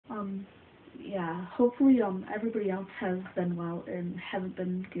yeah, hopefully everybody else has been well and haven't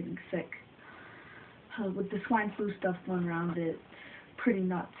been getting sick. With the swine flu stuff going around, it's pretty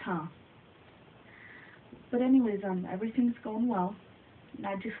nuts, huh? But anyways, everything's going well. And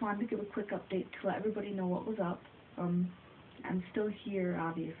I just wanted to give a quick update to let everybody know what was up. I'm still here,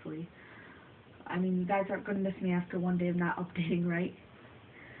 obviously. I mean, you guys aren't going to miss me after one day of not updating, right?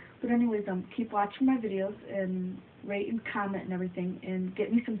 But anyways, keep watching my videos and rate and comment and everything, and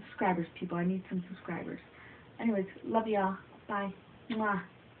get me some subscribers, people. I need some subscribers. Anyways, love y'all. Bye. Mwah.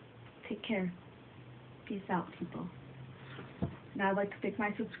 Take care. Peace out, people. Now I'd like to thank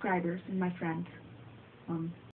my subscribers and my friends.